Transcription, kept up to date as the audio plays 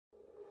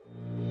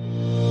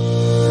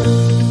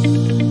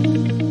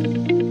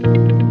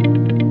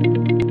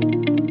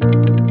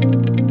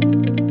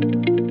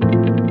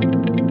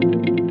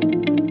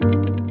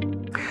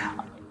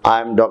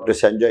I'm Dr.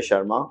 Sanjay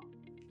Sharma.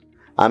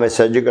 I'm a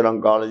surgical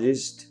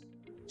oncologist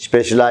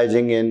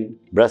specializing in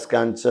breast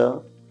cancer,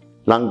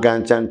 lung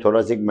cancer and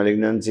thoracic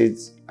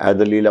malignancies at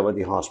the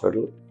Lilavati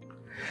hospital.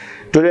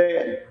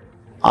 Today,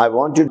 I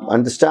want you to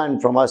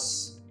understand from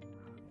us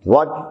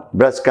what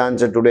breast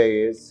cancer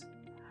today is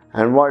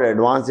and what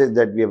advances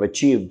that we have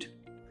achieved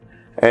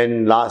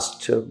in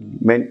last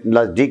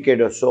decade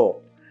or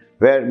so,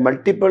 where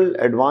multiple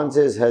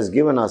advances has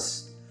given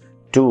us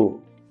to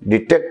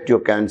detect your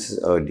cancers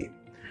early.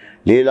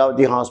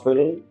 Lilavati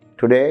Hospital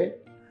today,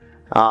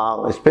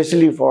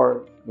 especially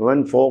for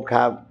women folk,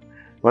 have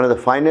one of the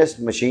finest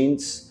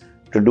machines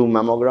to do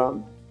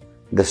mammogram.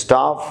 The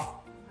staff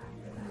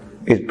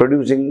is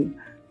producing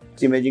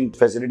imaging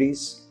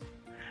facilities.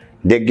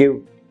 They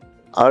give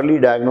early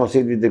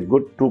diagnosis with the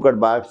good two-cut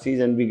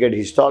biopsies, and we get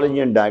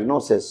histology and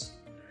diagnosis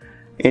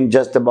in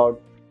just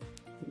about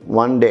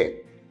one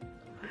day.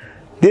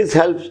 This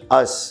helps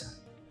us,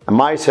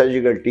 my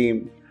surgical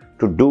team,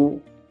 to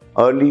do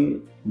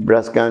early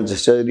breast cancer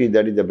surgery,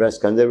 that is the breast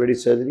conservative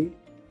surgery.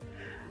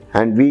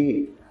 And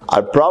we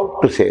are proud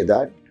to say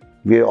that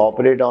we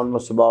operate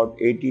almost about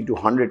 80 to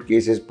 100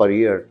 cases per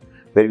year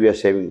where we are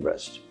saving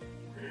breast.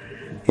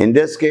 In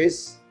this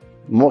case,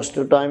 most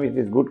of the time it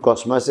is good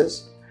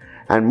cosmesis,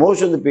 and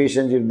most of the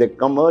patients, if they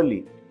come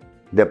early,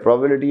 the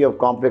probability of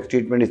complex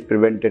treatment is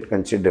prevented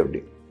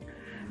considerably.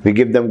 We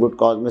give them good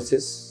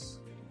cosmesis.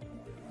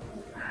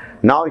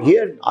 Now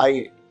here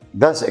I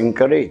thus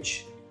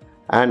encourage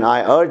and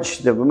I urge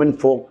the women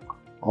folk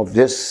of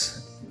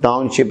this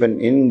township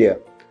in India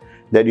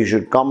that you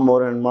should come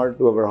more and more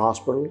to our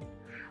hospital,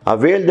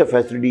 avail the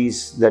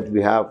facilities that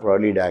we have for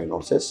early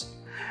diagnosis.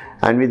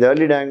 And with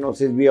early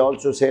diagnosis, we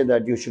also say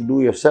that you should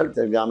do your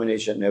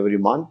self-examination every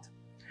month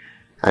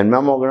and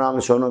mammogram,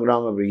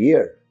 sonogram every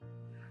year.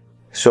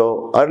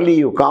 So early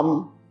you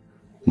come,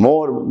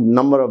 more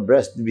number of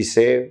breasts we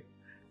save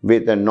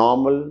with a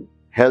normal,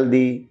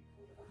 healthy,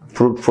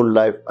 fruitful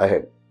life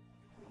ahead.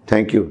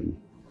 Thank you.